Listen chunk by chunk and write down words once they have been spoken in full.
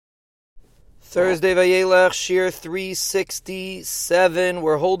Thursday Vayelech, Shir 367.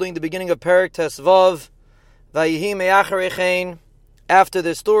 We're holding the beginning of Perek Tesvav. Vayihi me'acharechein. After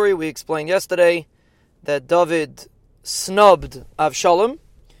this story, we explained yesterday that David snubbed Avshalom.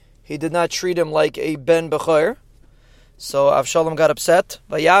 He did not treat him like a ben bechor. So Avshalom got upset.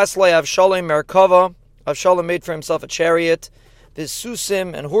 Vayaslei Avshalom merkava. Avshalom made for himself a chariot.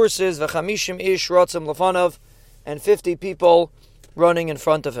 Visusim and horses. V'chamishim ish rotzim lefanav. And 50 people running in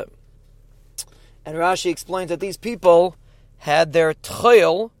front of him. And Rashi explains that these people had their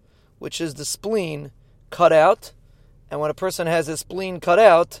tchayil, which is the spleen, cut out. And when a person has his spleen cut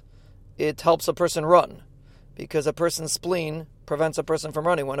out, it helps a person run. Because a person's spleen prevents a person from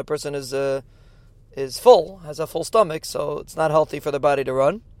running. When a person is full, has a full stomach, so it's not healthy for the body to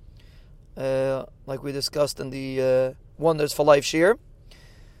run. Like we discussed in the Wonders for Life Shir.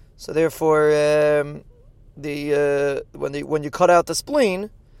 So therefore, when you cut out the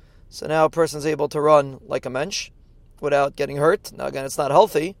spleen, so now a person's able to run like a mensch without getting hurt. Now again, it's not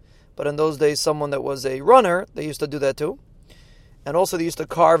healthy, but in those days, someone that was a runner, they used to do that too. And also they used to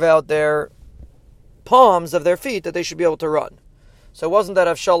carve out their palms of their feet that they should be able to run. So it wasn't that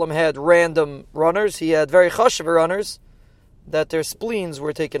Avshalom had random runners. He had very chashuv runners that their spleens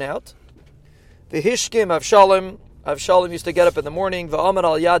were taken out. V'hishkim Avshalom. Avshalom used to get up in the morning. V'amad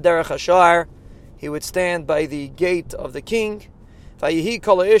al yad derech hashar. He would stand by the gate of the king. Vayihi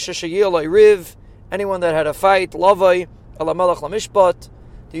kol ha'isha sheyil riv. Anyone that had a fight, lavai ala melech lamishpat.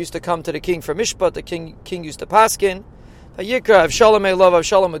 They used to come to the king for mishpat. The king used to paskin. Vayikra Avshalom love.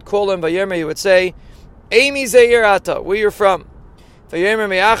 Avshalom would call him. Vayemer, he would say, Amy zeir ata, where you're from. Vayemer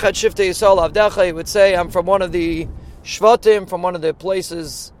me'achad shiftei yisrael avdecha. He would say, I'm from one of the shvatim, from one of the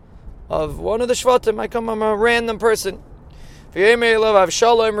places of one of the shvatim. I'm a random person. Vayemer love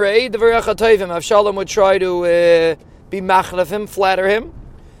Avshalom re'ei devarecha tovim. Avshalom would try to be machlef him, flatter him.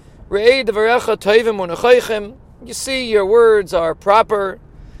 Re'ei devarecha tovim u'nechoichem. You see, your words are proper.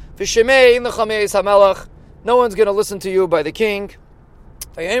 V'shemei l'chameis hamelach. No one's going to listen to you by the king.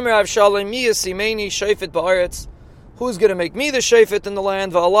 Vayemer Avshalom mi yasimeni shofet ba'aretz. Who's going to make me the shofet in the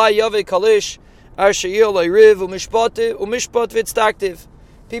land? V'alai yavei kalish ar she'il riv u'mishpat v'tztaktiv.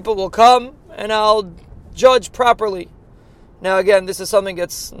 People will come and I'll judge properly. Now again, this is something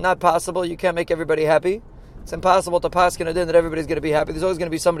that's not possible. You can't make everybody happy. It's impossible to paskin a din that everybody's going to be happy. There's always going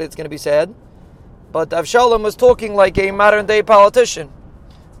to be somebody that's going to be sad. But Avshalom was talking like a modern-day politician.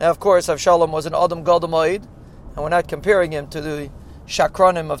 Now, of course, Avshalom was an Adam Gadol, and we're not comparing him to the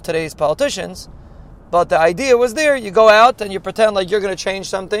shakranim of today's politicians. But the idea was there. You go out and you pretend like you're going to change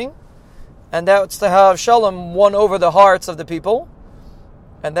something. And that's how Avshalom won over the hearts of the people.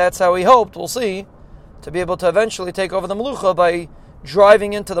 And that's how he hoped, we'll see, to be able to eventually take over the Melucha by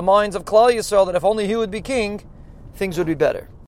driving into the minds of Klal Yisrael that if only he would be king, things would be better.